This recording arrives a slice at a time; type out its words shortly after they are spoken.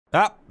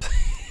Ah!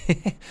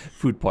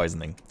 Food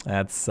poisoning.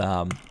 That's,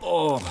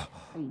 Oh,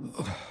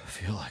 I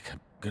feel like I'm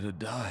gonna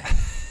die.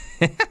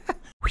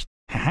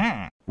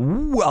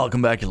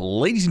 Welcome back,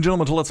 ladies and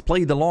gentlemen, to Let's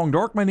Play The Long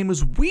Dark. My name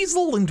is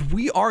Weasel, and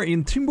we are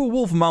in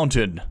Timberwolf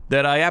Mountain,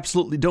 that I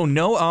absolutely don't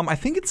know. I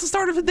think it's the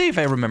start of the day, if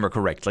I remember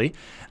correctly.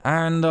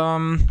 And,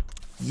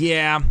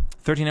 yeah,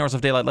 13 hours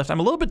of daylight left. I'm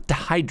a little bit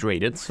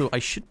dehydrated, so I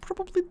should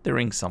probably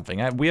drink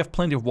something. We have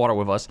plenty of water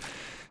with us.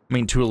 I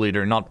mean, 2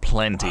 liter, not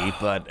plenty,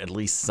 but at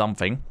least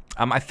something.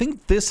 I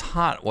think this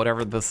hut,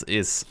 whatever this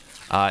is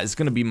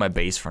gonna be my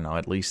base for now,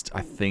 at least. I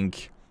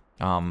think,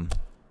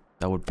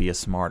 that would be a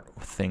smart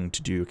thing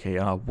to do. Okay,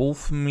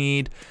 wolf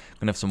meat. I'm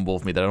gonna have some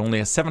wolf meat that only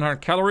has 700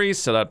 calories,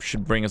 so that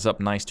should bring us up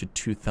nice to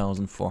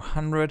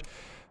 2,400.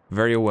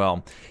 Very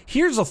well.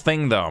 Here's the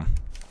thing, though.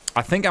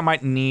 I think I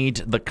might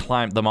need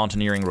the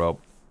mountaineering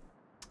rope.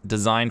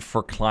 Designed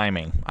for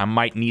climbing. I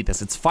might need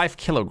this. It's 5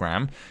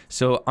 kilogram,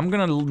 so I'm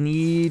gonna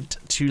need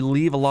to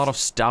leave a lot of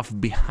stuff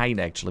behind,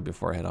 actually,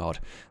 before I head out.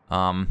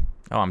 Oh,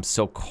 I'm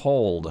so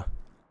cold.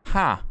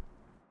 Ha! Huh.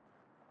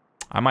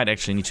 I might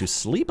actually need to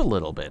sleep a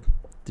little bit.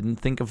 Didn't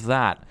think of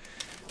that.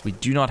 We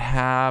do not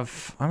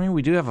have... I mean,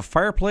 we do have a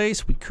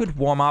fireplace. We could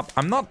warm up.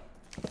 I'm not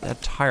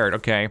that tired.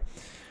 Okay.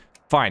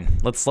 Fine.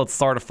 Let's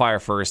start a fire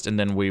first, and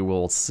then we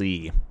will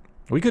see.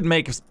 We could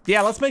make...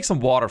 Yeah, let's make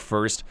some water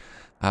first.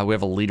 We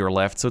have a liter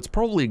left, so it's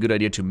probably a good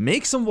idea to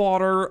make some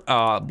water,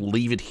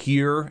 leave it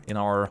here in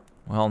our,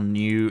 well,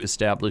 new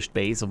established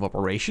base of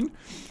operation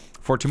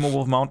for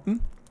Timberwolf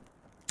Mountain.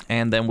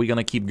 And then we're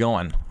gonna keep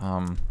going,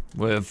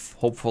 with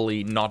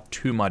hopefully not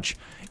too much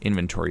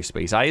inventory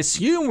space. I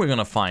assume we're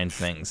gonna find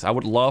things. I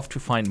would love to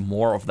find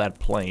more of that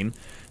plane.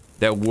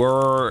 There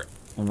were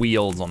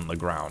wheels on the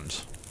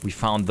ground. We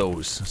found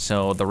those,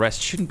 so the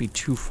rest shouldn't be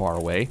too far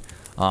away.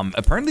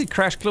 Apparently it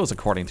crashed close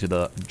according to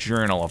the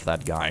journal of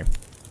that guy.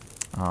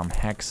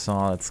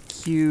 Hacksaw, that's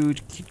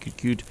cute.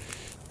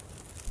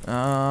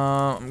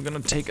 I'm gonna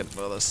take it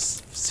for the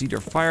cedar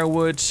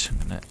firewood. I'm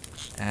gonna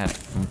add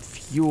some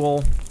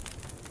fuel.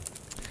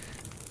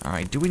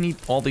 Alright, do we need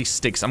all these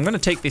sticks? I'm gonna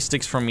take these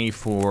sticks from me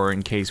for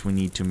in case we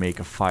need to make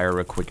a fire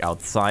real quick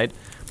outside.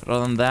 But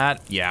other than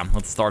that, yeah,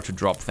 let's start to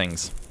drop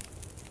things.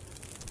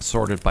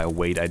 Sorted by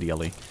weight,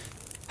 ideally.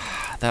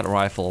 That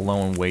rifle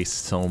alone wastes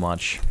so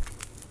much.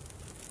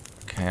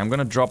 Okay, I'm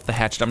gonna drop the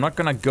hatchet. I'm not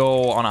gonna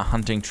go on a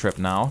hunting trip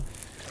now.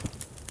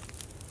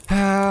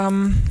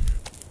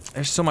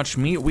 There's so much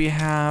meat we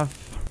have.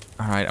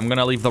 Alright, I'm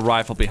gonna leave the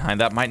rifle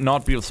behind. That might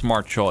not be a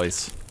smart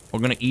choice. We're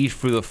gonna eat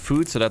through the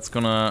food, so that's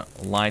gonna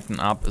lighten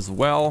up as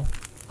well.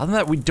 Other than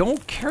that, we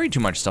don't carry too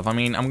much stuff. I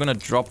mean, I'm gonna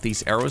drop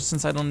these arrows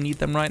since I don't need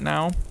them right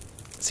now.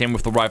 Same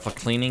with the rifle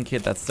cleaning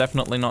kit. That's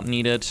definitely not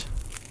needed.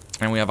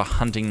 And we have a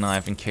hunting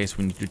knife in case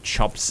we need to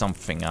chop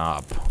something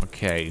up.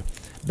 Okay.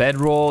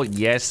 Bedroll,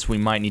 yes, we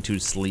might need to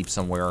sleep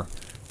somewhere.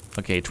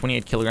 Okay,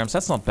 28 kilograms,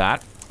 that's not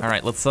bad. All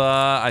right, let's,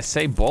 I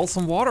say boil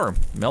some water.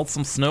 Melt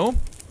some snow.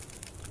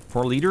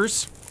 4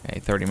 liters. Okay,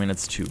 30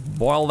 minutes to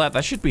boil that.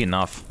 That should be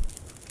enough.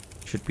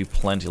 Should be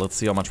plenty. Let's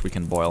see how much we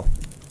can boil.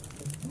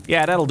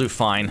 Yeah, that'll do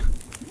fine.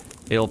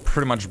 It'll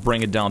pretty much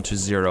bring it down to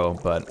 0,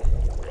 but...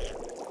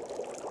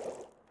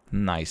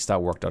 Nice,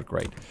 that worked out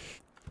great.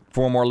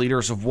 4 more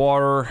liters of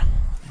water.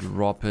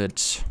 Drop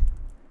it.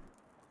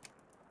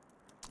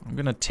 I'm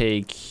gonna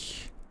take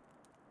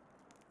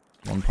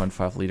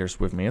 1.5 liters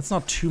with me. It's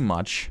not too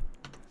much.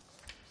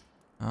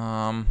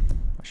 I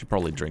should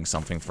probably drink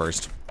something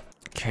first.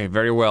 Okay,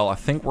 very well. I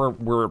think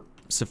we're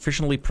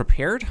sufficiently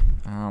prepared.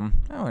 Oh,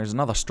 there's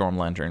another storm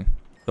lantern.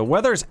 The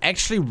weather is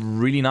actually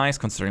really nice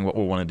considering what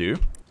we want to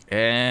do.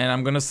 And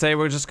I'm gonna say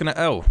we're just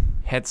gonna,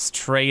 head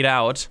straight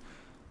out.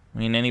 I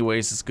mean,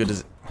 anyways, as good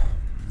as...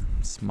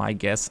 It's my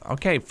guess.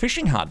 Okay,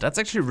 fishing hut. That's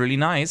actually really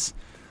nice.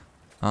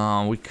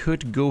 We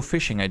could go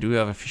fishing. I do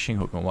have a fishing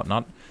hook and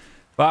whatnot.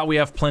 But we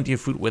have plenty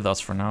of food with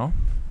us for now.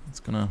 It's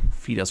gonna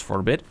feed us for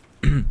a bit.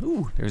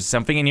 Ooh, there's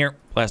something in here.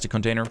 Plastic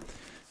container.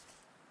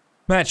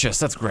 Matches,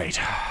 that's great.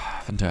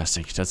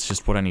 Fantastic. That's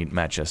just what I need,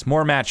 matches.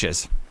 More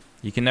matches.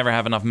 You can never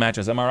have enough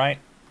matches, am I right?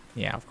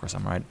 Yeah, of course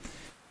I'm right.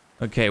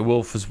 Okay,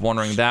 Wolf is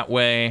wandering that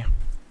way.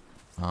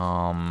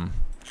 No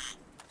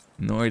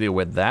idea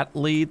where that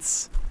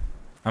leads.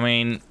 I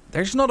mean,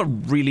 there's not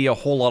really a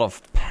whole lot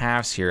of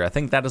paths here. I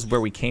think that is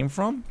where we came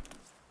from.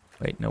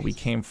 Wait, no, we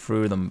came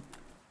through them.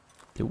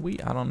 Did we?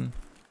 I don't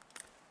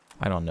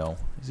know.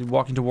 Is he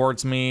walking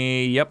towards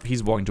me? Yep,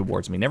 he's walking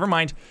towards me. Never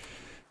mind.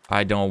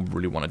 I don't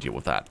really want to deal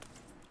with that.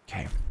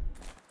 Okay.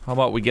 How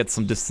about we get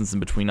some distance in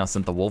between us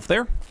and the wolf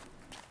there?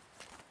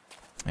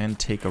 And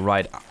take a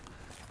ride.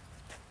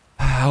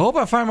 I hope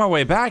I find my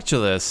way back to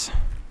this.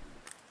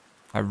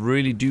 I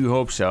really do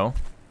hope so.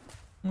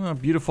 Well,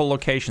 beautiful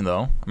location,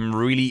 though. I'm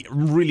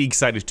really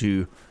excited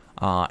to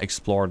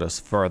explore this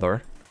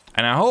further.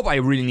 And I hope I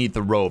really need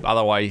the rope.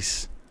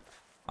 Otherwise,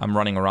 I'm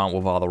running around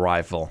without the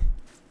rifle.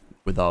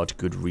 Without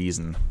good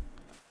reason.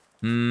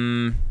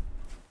 Doesn't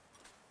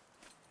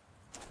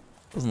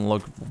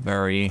look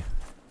very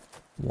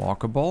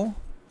walkable.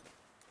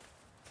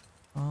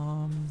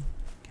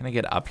 Can I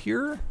get up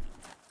here?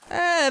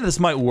 This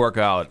might work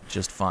out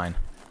just fine.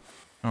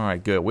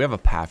 Alright, good. We have a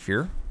path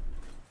here.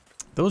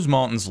 Those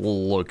mountains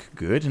look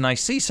good, and I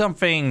see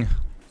something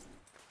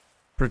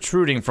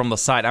protruding from the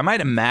side. I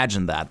might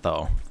imagine that,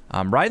 though.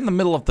 Right in the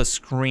middle of the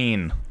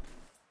screen.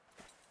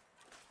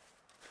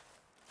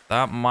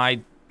 That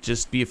might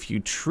just be a few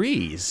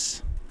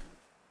trees.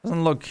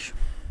 Doesn't look...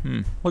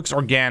 looks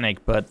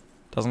organic, but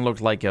doesn't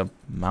look like a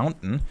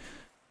mountain.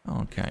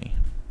 Okay.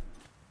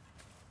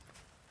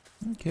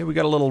 Okay, we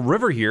got a little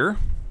river here.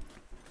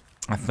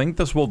 I think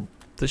this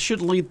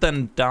should lead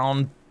them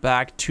down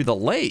back to the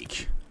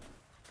lake.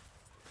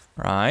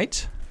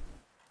 Right.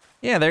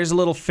 Yeah, there's a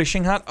little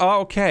fishing hut.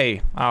 Oh,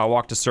 okay. Oh, I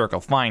walked a circle.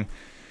 Fine.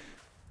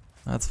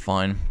 That's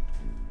fine.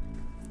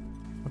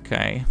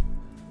 Okay.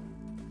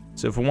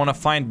 So if we want to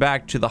find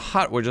back to the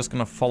hut, we're just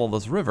gonna follow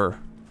this river.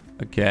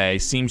 Okay,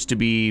 seems to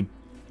be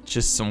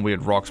just some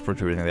weird rocks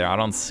protruding there. I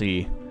don't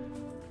see...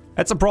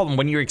 That's a problem.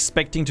 When you're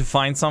expecting to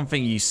find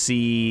something, you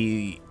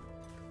see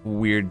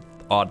weird,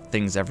 odd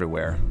things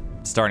everywhere.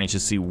 Starting to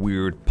see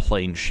weird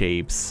plane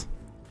shapes.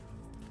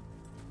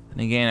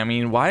 And again, I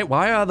mean, why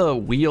are the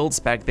wheels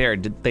back there?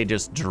 Did they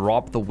just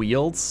drop the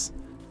wheels?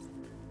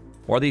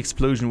 Or the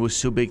explosion was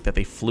so big that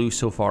they flew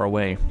so far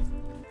away?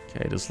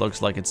 Okay, this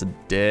looks like it's a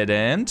dead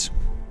end.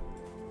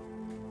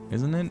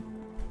 Isn't it?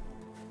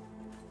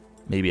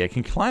 Maybe I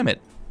can climb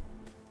it.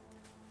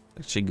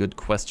 Actually, good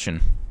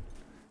question.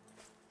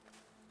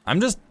 I'm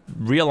just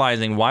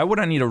realizing, why would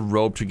I need a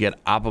rope to get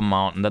up a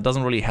mountain? That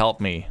doesn't really help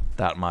me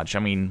that much. I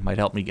mean, might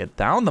help me get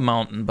down the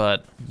mountain,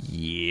 but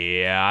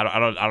yeah,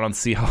 I don't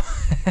see how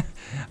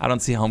I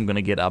don't see how I'm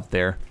gonna get up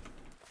there,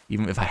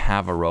 even if I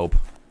have a rope.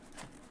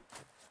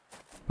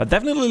 But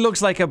definitely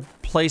looks like a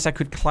place I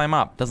could climb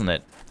up, doesn't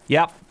it?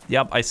 Yep,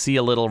 I see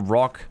a little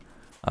rock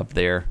up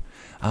there.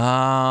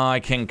 Ah, I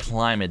can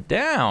climb it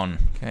down.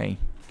 Okay,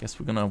 guess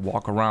we're gonna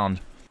walk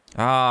around.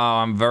 Oh,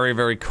 I'm very,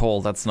 very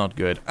cold. That's not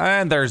good.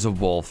 And there's a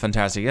wolf.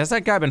 Fantastic. Has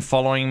that guy been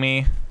following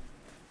me?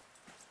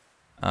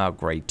 Oh,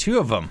 great. 2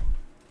 of them.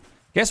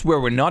 Guess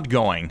where we're not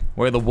going?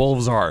 Where the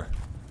wolves are.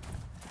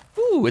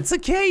 Ooh, it's a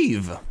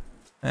cave.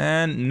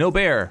 And no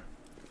bear.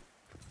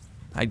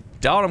 I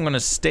doubt I'm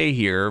gonna stay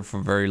here for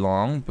very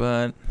long,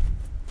 but...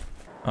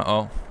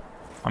 Uh-oh.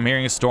 I'm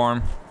hearing a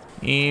storm.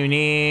 Ew,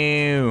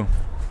 no.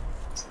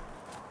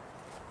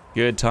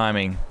 Good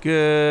timing.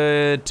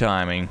 Good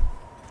timing.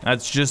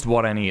 That's just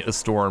what I need, a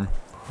storm.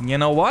 You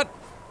know what?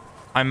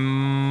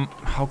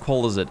 How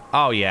cold is it?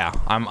 Oh yeah,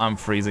 I'm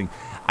freezing.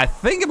 I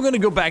think I'm gonna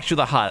go back to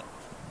the hut.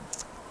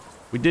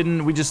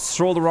 We just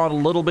strolled around a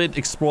little bit,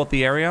 explored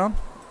the area.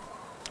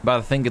 But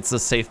I think it's a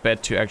safe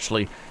bet to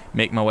actually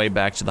make my way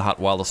back to the hut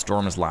while the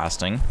storm is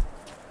lasting.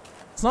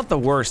 It's not the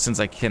worst since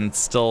I can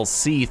still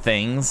see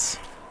things.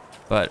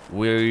 But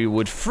we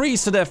would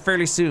freeze to death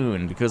fairly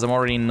soon because I'm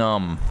already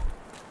numb.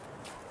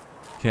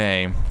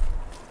 Okay.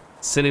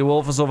 Silly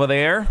wolf is over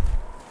there.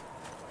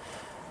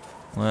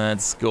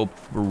 Let's go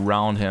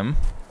around him.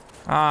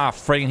 Ah,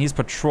 friggin', he's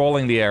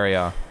patrolling the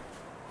area.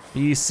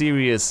 Be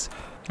serious.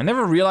 I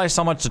never realized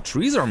how much the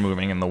trees are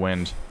moving in the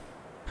wind.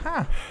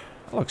 Huh,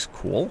 that looks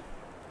cool.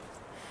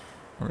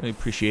 I really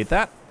appreciate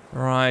that.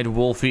 Alright,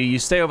 Wolfie, you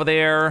stay over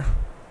there.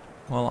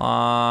 Well,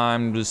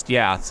 I'm just,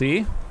 yeah,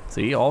 see?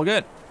 See, all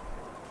good.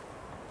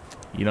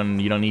 You don't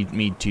need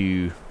me to,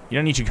 you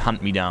don't need to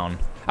hunt me down.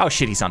 Oh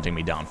shit, he's hunting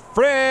me down.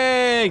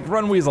 Frig!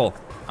 Run, Weasel.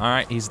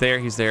 Alright, he's there,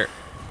 he's there.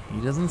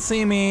 He doesn't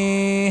see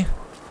me.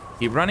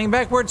 Keep running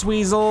backwards,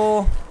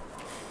 Weasel.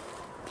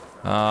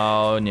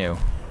 Oh no.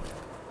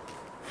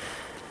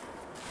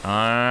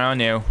 Oh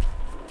no.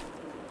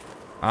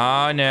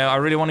 Oh no, I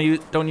really want to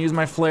don't use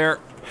my flare.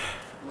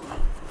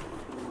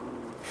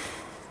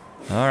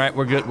 Alright,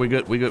 we're good, we're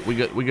good, we're good, we're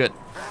good, we're good.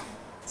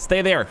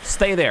 Stay there,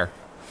 stay there.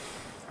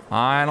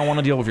 I don't want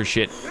to deal with your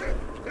shit.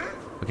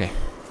 Okay.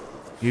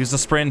 Use the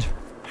sprint.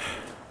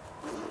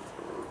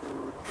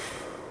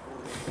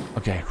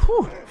 Okay,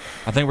 whew.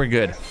 I think we're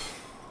good.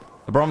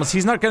 The problem is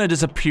he's not gonna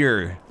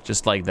disappear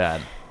just like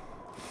that.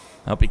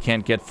 I hope he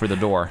can't get through the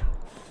door.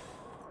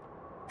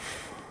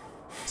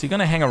 Is he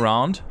gonna hang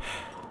around?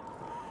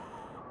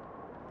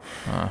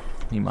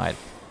 He might.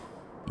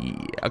 Yeah.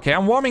 Okay,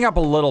 I'm warming up a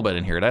little bit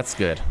in here. That's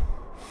good.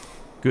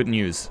 Good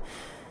news.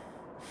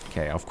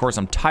 Okay, of course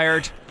I'm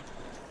tired.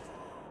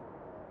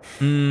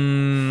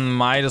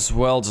 Might as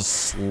well just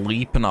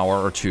sleep an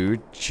hour or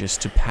two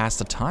just to pass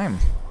the time.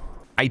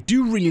 I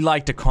do really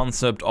like the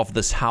concept of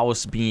this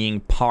house being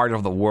part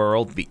of the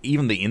world,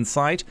 even the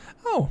inside.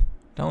 Oh,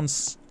 down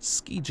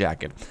ski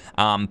jacket.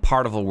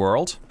 Part of the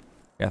world.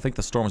 Yeah, I think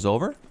the storm's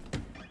over.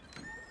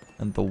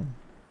 And the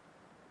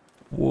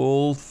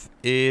wolf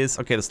is...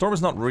 Okay, the storm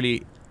is not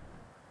really...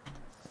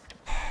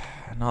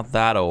 Not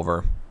that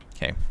over.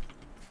 Okay.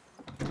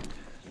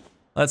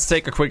 Let's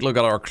take a quick look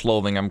at our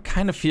clothing. I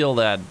kind of feel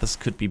that this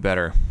could be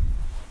better.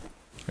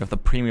 We have the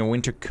premium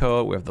winter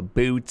coat, we have the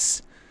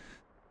boots.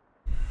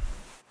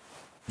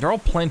 They're all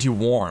plenty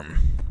warm.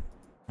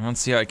 I don't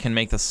see how I can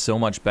make this so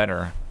much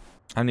better.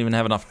 I don't even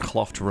have enough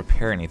cloth to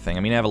repair anything. I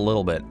mean, I have a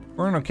little bit.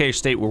 We're in an okay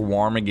state, we're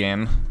warm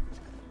again.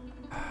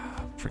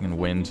 Freaking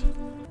wind.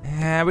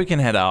 Yeah, we can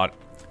head out.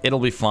 It'll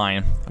be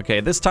fine. Okay,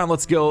 this time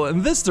let's go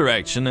in this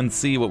direction and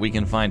see what we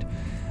can find.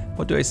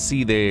 What do I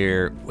see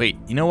there? Wait,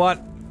 you know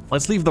what?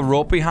 Let's leave the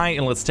rope behind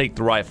and let's take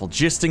the rifle,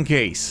 just in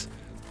case.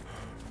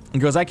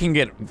 Because I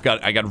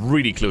got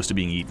really close to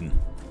being eaten.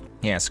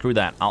 Yeah, screw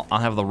that. I'll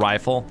have the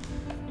rifle.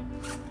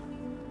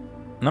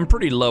 And I'm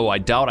pretty low. I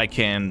doubt I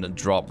can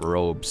drop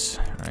ropes.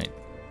 All right.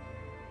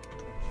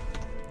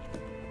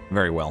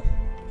 Very well.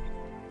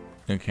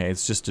 Okay,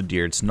 it's just a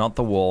deer. It's not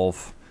the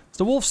wolf. Is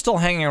the wolf still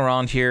hanging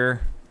around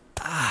here?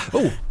 Ah.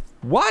 Oh,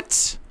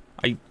 what?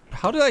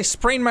 How did I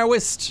sprain my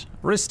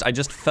wrist? I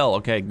just fell.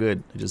 Okay,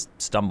 good. I just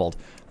stumbled.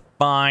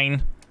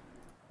 Fine.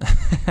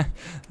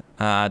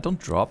 Don't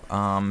drop.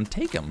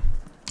 Take him.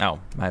 Oh,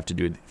 I have to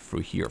do it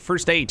through here.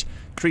 First aid.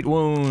 Treat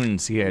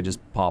wounds. Yeah, just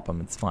pop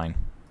them. It's fine.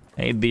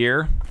 Hey,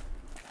 deer.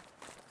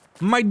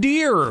 My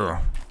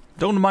deer.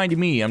 Don't mind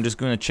me. I'm just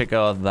gonna check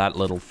out that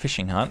little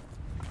fishing hut,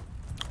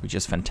 which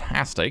is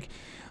fantastic.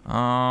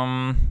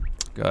 Got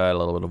a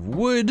little bit of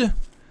wood.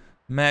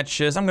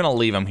 Matches. I'm gonna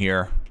leave them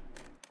here.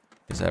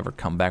 If I ever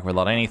come back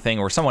without anything,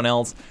 or someone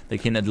else, they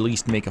can at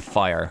least make a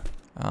fire.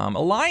 A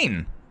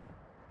line.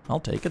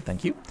 I'll take it,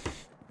 thank you.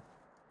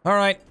 All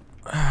right.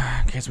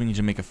 Guess we need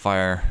to make a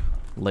fire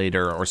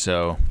later or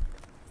so.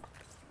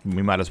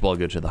 We might as well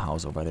go to the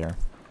house over there.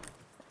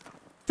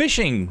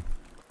 Fishing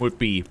would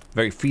be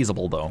very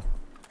feasible, though.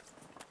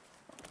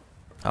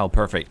 Oh,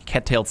 perfect.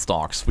 Cattail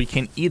stalks. We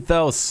can eat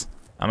those.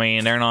 I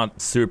mean, they're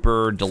not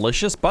super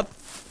delicious, but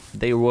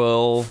they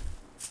will,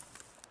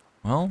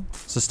 well,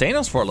 sustain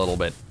us for a little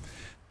bit.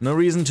 No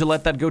reason to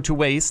let that go to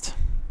waste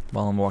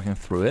while I'm walking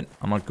through it.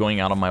 I'm not going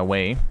out of my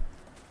way.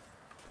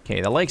 Okay,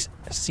 the lake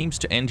seems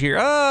to end here.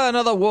 Ah,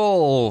 another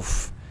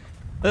wolf.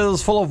 This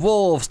is full of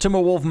wolves.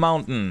 Timberwolf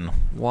Mountain.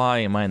 Why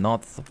am I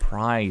not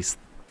surprised?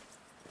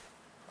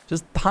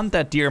 Just hunt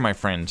that deer, my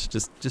friend.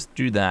 Just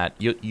do that.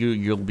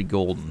 You'll be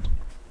golden.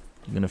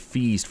 You're gonna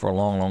feast for a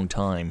long, long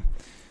time.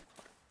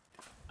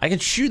 I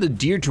could shoot the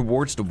deer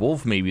towards the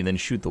wolf, maybe, then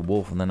shoot the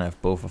wolf, and then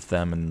have both of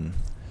them. And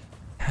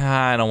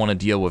I don't want to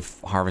deal with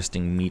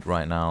harvesting meat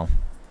right now.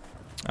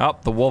 Oh,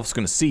 the wolf's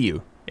gonna see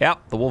you.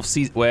 Yep, the wolf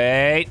sees.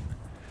 Wait.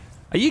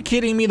 Are you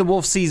kidding me? The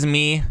wolf sees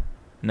me?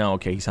 No,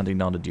 okay, he's hunting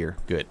down the deer.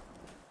 Good.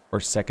 For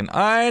a second.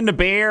 And a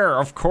bear,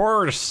 of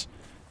course.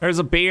 There's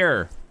a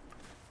bear.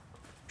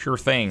 Sure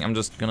thing. I'm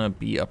just gonna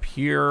be up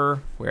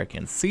here where I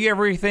can see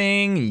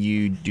everything.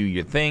 You do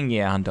your thing.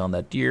 Yeah, hunt down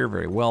that deer.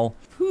 Very well.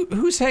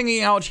 Who's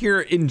hanging out here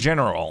in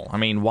general? I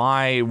mean,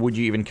 why would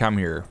you even come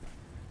here?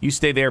 You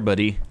stay there,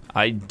 buddy.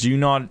 I do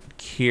not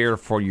care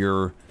for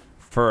your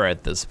fur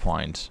at this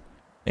point.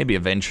 Maybe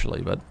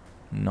eventually, but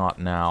not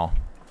now.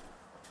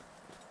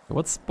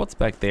 What's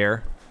back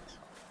there?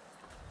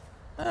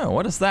 Oh,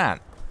 what is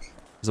that?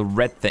 There's a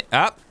red thing.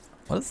 Ah,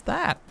 what is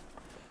that?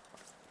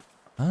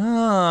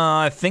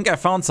 Ah, I think I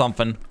found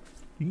something.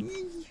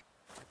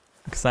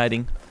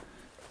 Exciting.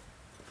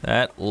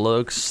 That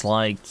looks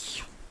like,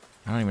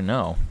 I don't even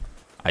know.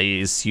 I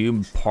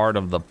assume part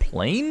of the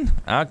plane?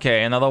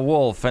 Okay, another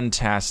wolf.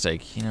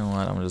 Fantastic. You know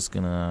what? I'm just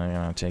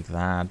gonna take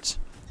that.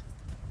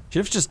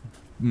 Should have just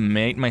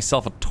made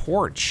myself a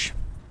torch.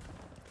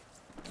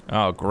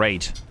 Oh,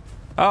 great.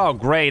 Oh,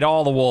 great.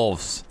 All the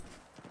wolves.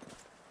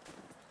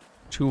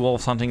 2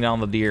 wolves hunting down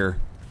the deer.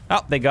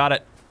 Oh, they got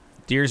it.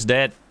 Deer's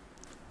dead.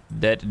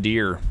 Dead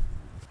deer.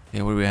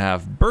 Okay, what do we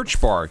have?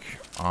 Birch bark.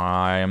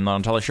 I am not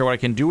entirely sure what I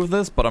can do with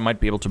this, but I might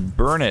be able to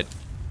burn it.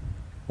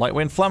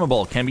 Lightweight and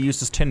flammable. Can be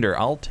used as tinder.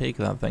 I'll take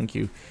that, thank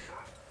you.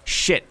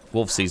 Shit.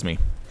 Wolf sees me.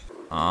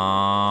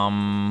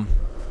 Not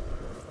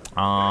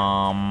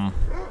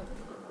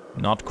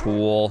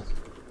cool.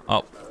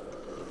 Oh.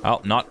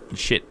 Oh, not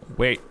shit.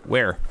 Wait,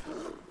 where?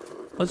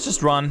 Let's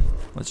just run.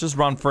 Let's just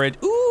run for it.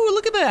 Ooh,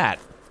 look at that.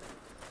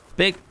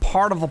 Big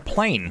part of the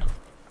plane.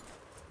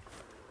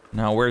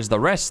 Now, where's the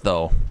rest,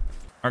 though?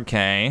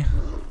 Okay.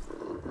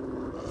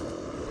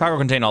 Cargo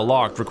container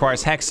locked.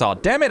 Requires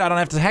hacksaw. Damn it, I don't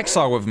have the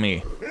hacksaw with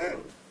me.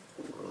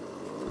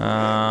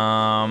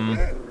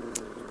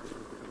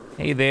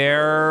 Hey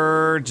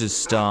there.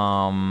 Just,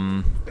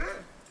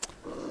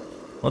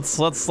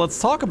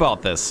 Let's talk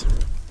about this.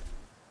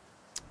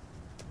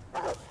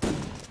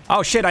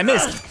 Oh, shit, I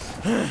missed.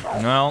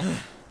 Well.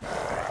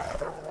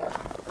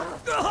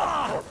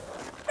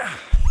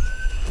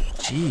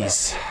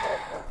 Jeez.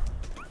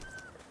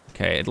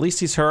 Okay, at least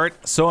he's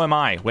hurt. So am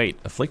I. Wait,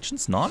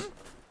 affliction's none?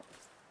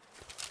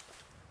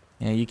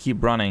 Yeah, you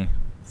keep running,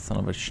 son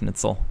of a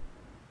schnitzel.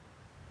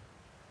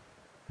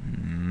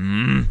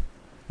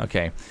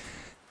 Okay.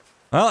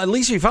 Well, at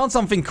least we found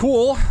something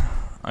cool.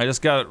 I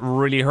just got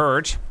really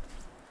hurt.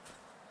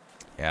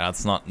 Yeah,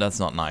 that's not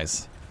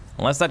nice.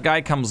 Unless that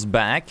guy comes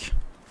back,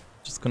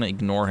 just gonna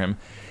ignore him.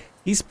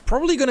 He's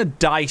probably gonna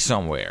die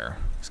somewhere.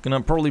 He's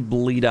gonna probably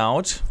bleed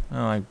out. Oh,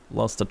 I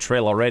lost the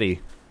trail already.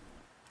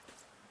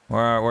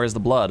 Where's the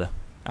blood?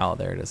 Oh,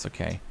 there it is,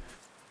 okay.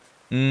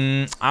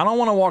 I don't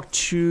want to walk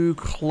too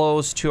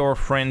close to our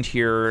friend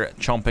here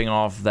chomping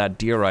off that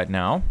deer right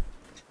now.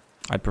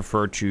 I'd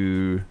prefer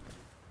to...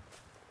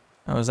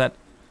 Oh, is that...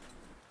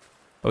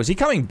 Oh, is he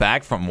coming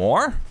back for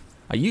more?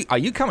 Are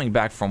you coming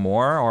back for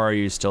more, or are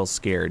you still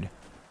scared?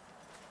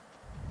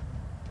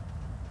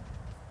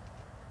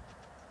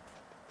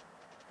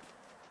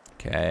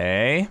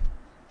 Okay.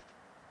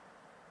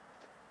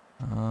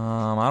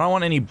 I don't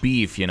want any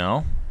beef, you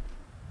know?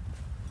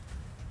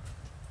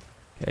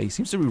 Okay, he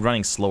seems to be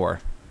running slower.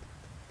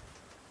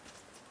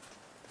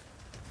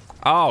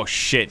 Oh,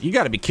 shit. You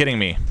gotta be kidding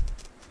me.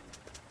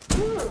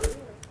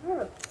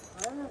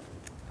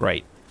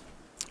 Right.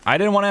 I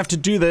didn't want to have to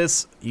do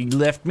this. You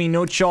left me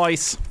no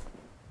choice.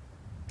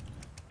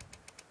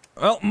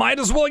 Well, might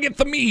as well get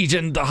the meat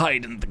and the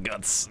hide and the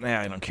guts.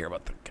 Nah, I don't care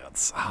about the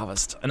guts.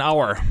 Harvest. An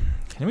hour.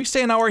 Can we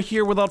stay an hour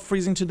here without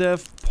freezing to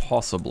death?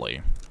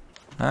 Possibly.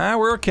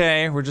 We're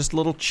okay. We're just a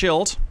little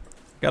chilled.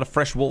 Got a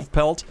fresh wolf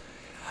pelt.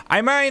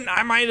 I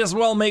might as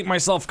well make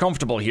myself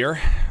comfortable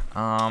here.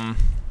 I'm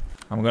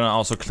gonna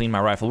also clean my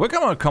rifle. We're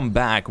gonna come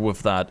back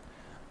with that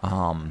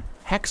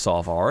hacksaw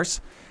of ours.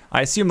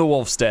 I assume the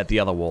wolf's dead, the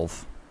other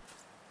wolf.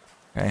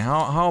 Okay,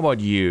 how about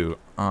you?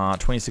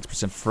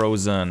 26%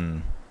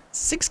 frozen.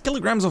 6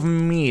 kilograms of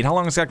meat. How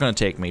long is that gonna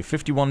take me?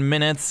 51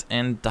 minutes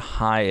and the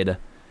hide.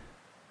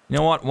 You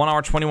know what? 1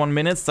 hour, 21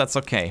 minutes? That's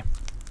okay.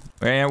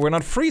 We're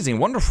not freezing.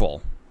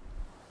 Wonderful.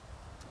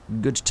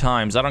 Good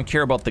times. I don't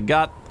care about the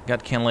gut.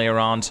 Gut can lay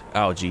around.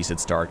 Oh, geez,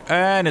 it's dark.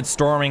 And it's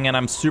storming and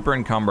I'm super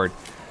encumbered.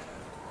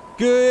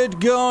 Good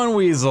going,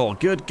 Weasel.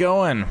 Good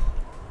going.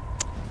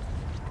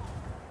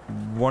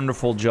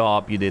 Wonderful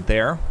job you did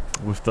there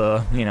with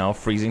the, you know,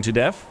 freezing to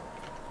death.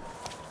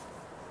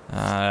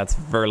 That's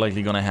very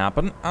likely gonna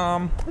happen.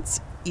 Let's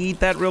eat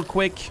that real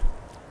quick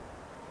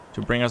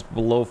to bring us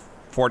below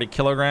 40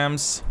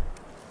 kilograms.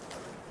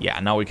 Yeah,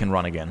 now we can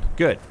run again.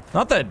 Good.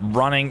 Not that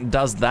running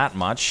does that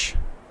much.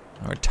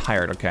 We're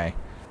tired, okay.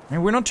 I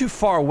mean, we're not too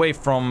far away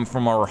from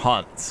our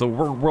hut, so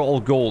we're all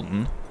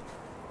golden.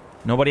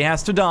 Nobody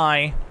has to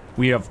die.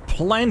 We have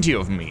plenty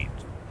of meat.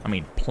 I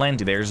mean,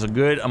 plenty. There's a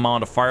good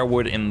amount of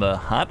firewood in the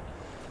hut,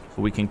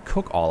 so we can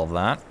cook all of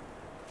that.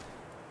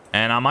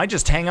 And I might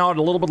just hang out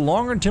a little bit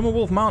longer in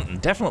Timberwolf Mountain.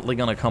 Definitely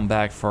gonna come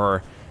back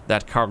for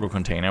that cargo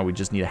container. We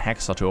just need a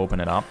hacksaw to open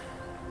it up.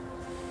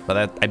 But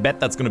I bet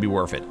that's gonna be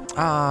worth it.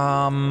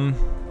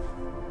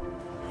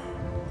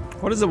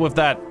 What is it with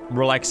that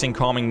relaxing,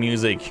 calming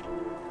music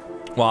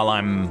while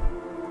I'm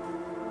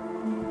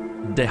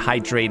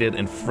dehydrated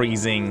and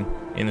freezing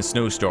in a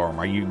snowstorm?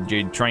 Are you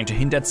trying to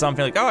hint at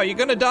something like, oh, you're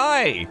gonna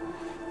die?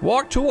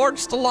 Walk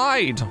towards the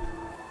light.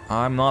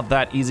 I'm not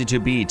that easy to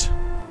beat.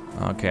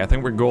 Okay, I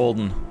think we're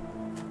golden.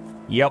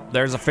 Yep,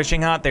 there's a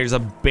fishing hut. There's a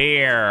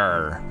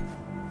bear.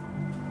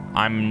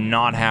 I'm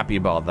not happy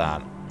about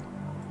that.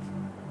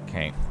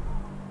 Okay.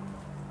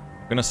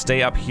 I'm gonna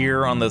stay up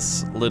here on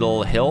this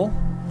little hill.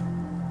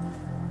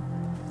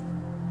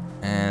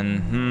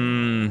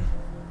 And,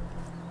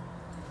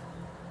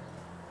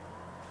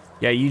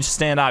 yeah, you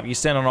stand up. You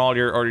stand on all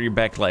your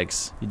back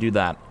legs. You do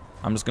that.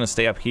 I'm just gonna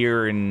stay up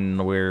here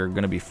and we're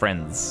gonna be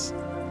friends.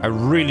 I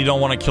really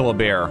don't want to kill a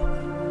bear.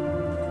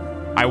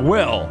 I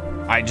will.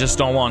 I just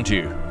don't want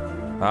to.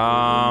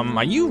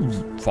 Are you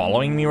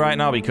following me right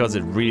now? Because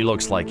it really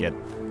looks like it.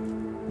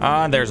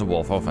 There's a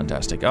wolf. Oh,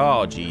 fantastic.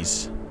 Oh,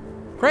 jeez.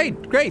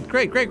 Great, great,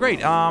 great, great, great.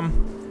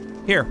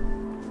 Here.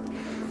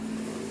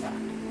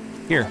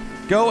 Here.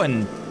 Go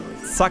and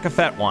suck a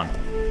fat one.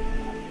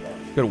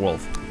 Good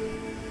wolf.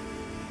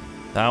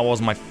 That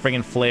was my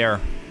friggin' flare.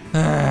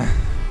 Yeah,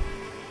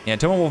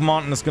 Timberwolf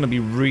Mountain is gonna be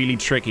really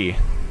tricky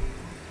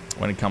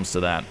when it comes to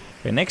that.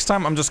 Okay, next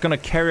time I'm just gonna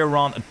carry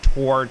around a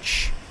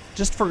torch,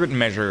 just for good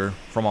measure,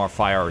 from our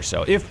fire or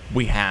so. If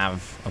we have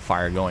a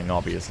fire going,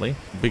 obviously.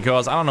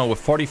 Because, I don't know, with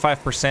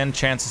 45%,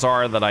 chances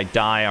are that I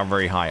die are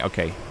very high.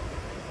 Okay.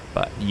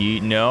 But,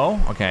 you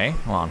know? Okay,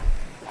 hold on.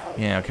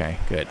 Yeah, okay,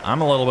 good.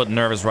 I'm a little bit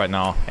nervous right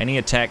now. Any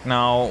attack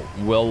now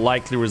will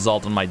likely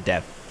result in my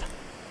death.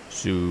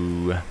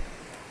 So,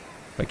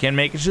 if I can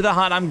make it to the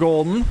hut, I'm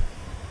golden.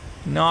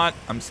 Not,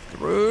 I'm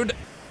screwed.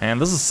 And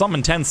this is some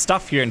intense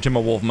stuff here in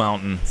Timberwolf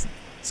Mountain.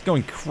 It's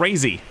going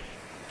crazy.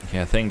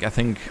 Okay, I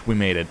think we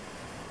made it.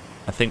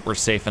 I think we're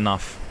safe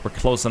enough. We're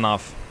close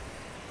enough.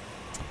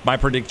 My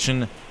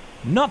prediction,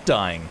 not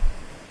dying.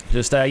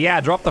 Just,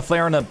 yeah, drop the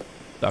flare in the...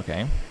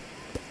 Okay.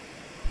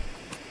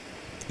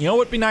 You know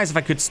what would be nice if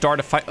I could start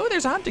a fire? Oh,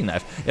 there's a hunting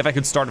knife. If I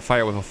could start a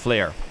fire with a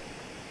flare.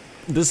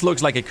 This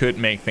looks like it could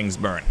make things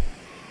burn.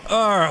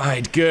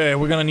 Alright, good.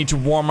 We're gonna need to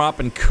warm up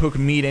and cook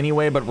meat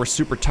anyway, but we're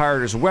super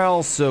tired as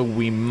well, so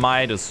we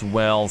might as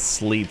well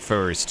sleep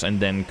first and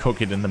then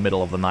cook it in the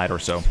middle of the night or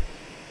so.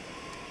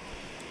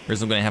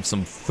 First, I'm gonna have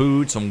some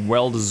food, some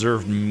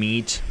well-deserved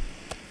meat.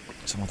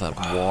 Some of that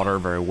water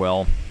very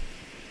well.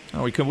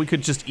 Oh, we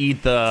could just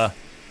eat the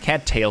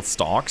cattail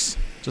stalks.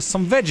 Just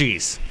some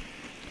veggies.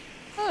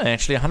 Oh,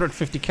 actually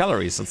 150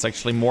 calories. That's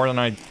actually more than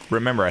I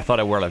remember. I thought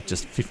I were like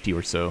just 50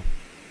 or so.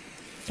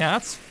 Yeah,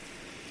 that's...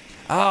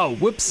 Oh,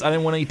 whoops, I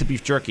didn't want to eat the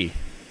beef jerky.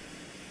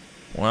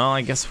 Well,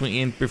 I guess we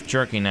eat beef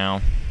jerky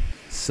now.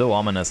 So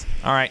ominous.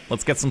 Alright,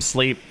 let's get some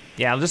sleep.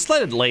 Yeah, just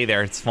let it lay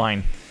there, it's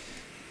fine.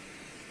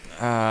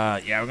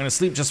 Yeah, we're gonna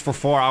sleep just for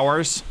 4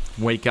 hours.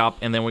 Wake up,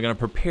 and then we're gonna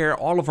prepare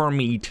all of our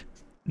meat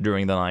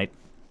during the night.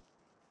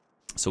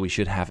 So we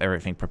should have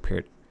everything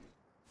prepared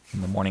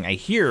in the morning. I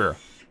hear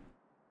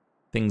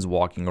things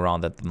walking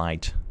around at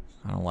night.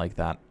 I don't like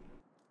that.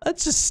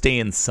 Let's just stay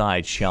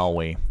inside, shall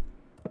we?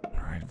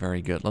 Alright,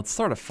 very good. Let's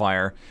start a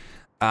fire.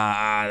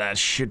 That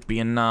should be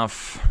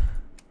enough.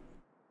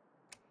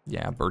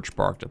 Yeah, birch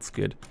bark, that's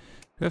good.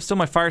 Do I have still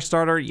my fire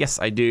starter? Yes,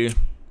 I do.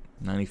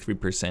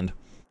 93%. And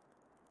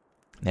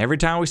every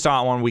time we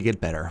start one, we get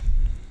better.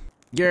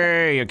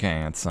 Yay!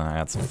 Okay, let's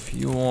add some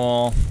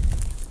fuel.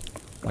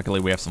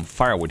 Luckily, we have some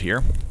firewood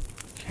here.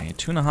 Okay,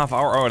 2.5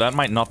 hours. Oh, that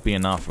might not be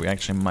enough. We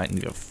actually might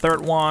need a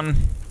third one.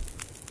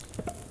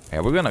 Yeah,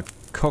 we're gonna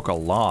cook a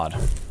lot.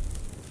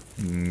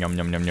 Yum, yum,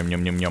 yum, yum,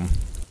 yum, yum, yum.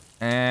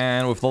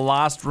 And with the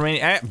last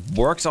remaining... it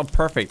works out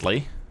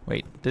perfectly.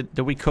 Wait, did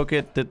we cook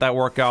it? Did that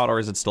work out, or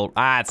is it still...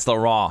 it's still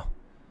raw.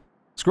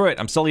 Screw it,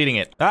 I'm still eating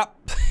it.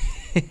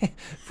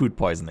 Food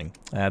poisoning.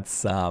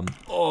 That's,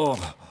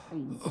 Oh,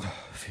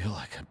 I feel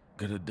like I'm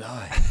gonna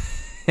die.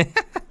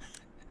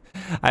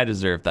 I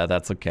deserve that,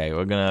 that's okay.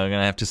 We're gonna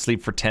have to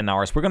sleep for 10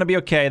 hours. We're gonna be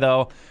okay,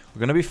 though. We're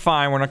gonna be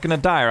fine, we're not gonna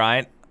die,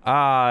 right?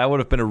 That would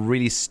have been a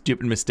really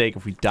stupid mistake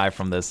if we die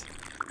from this.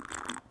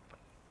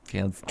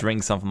 Okay, let's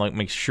drink something, like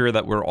make sure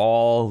that we're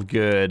all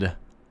good.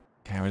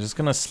 Okay, we're just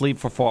gonna sleep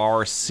for 4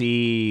 hours,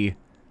 see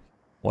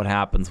what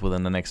happens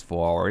within the next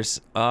 4 hours.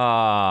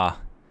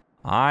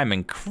 I'm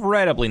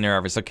incredibly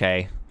nervous,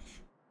 okay.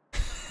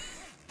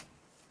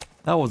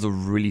 That was a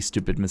really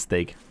stupid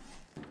mistake.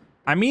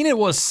 I mean, it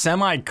was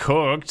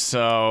semi-cooked,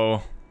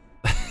 so...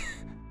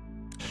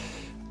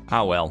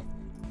 ah, well.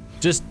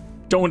 Just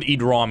don't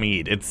eat raw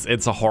meat.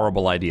 It's a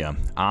horrible idea.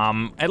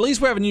 At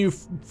least we have a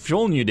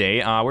full new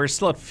day. We're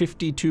still at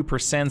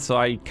 52%, so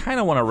I kind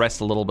of want to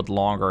rest a little bit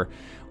longer,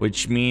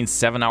 which means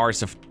 7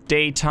 hours of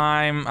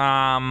daytime.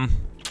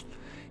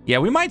 Yeah,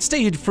 we might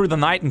stay here through the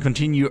night and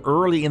continue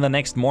early in the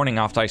next morning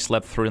after I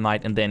slept through the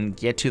night and then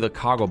get to the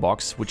cargo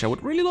box, which I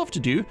would really love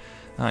to do.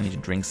 I need to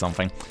drink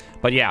something.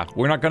 But yeah,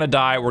 we're not gonna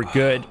die, we're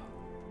good.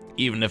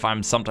 Even if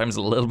I'm sometimes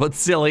a little bit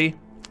silly.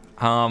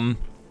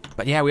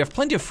 But yeah, we have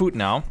plenty of food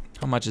now.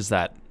 How much is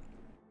that?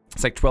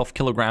 It's like 12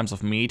 kilograms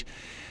of meat.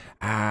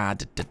 I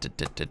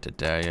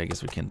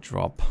guess we can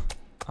drop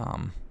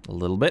a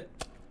little bit.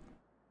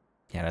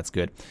 Yeah, that's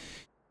good.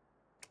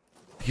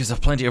 Because I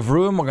have plenty of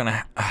room, we're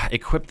gonna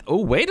equip...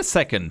 Oh, wait a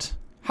second.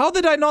 How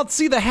did I not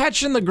see the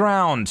hatch in the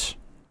ground?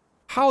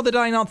 How did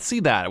I not see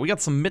that? We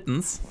got some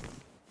mittens.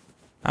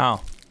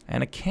 Oh,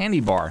 and a candy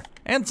bar.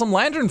 And some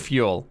lantern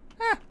fuel.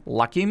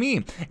 Lucky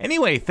me.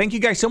 Anyway, thank you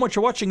guys so much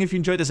for watching. If you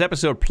enjoyed this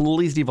episode,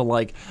 please leave a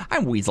like.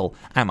 I'm Weasel,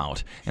 I'm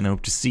out, and I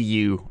hope to see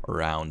you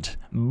around.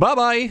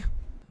 Bye-bye!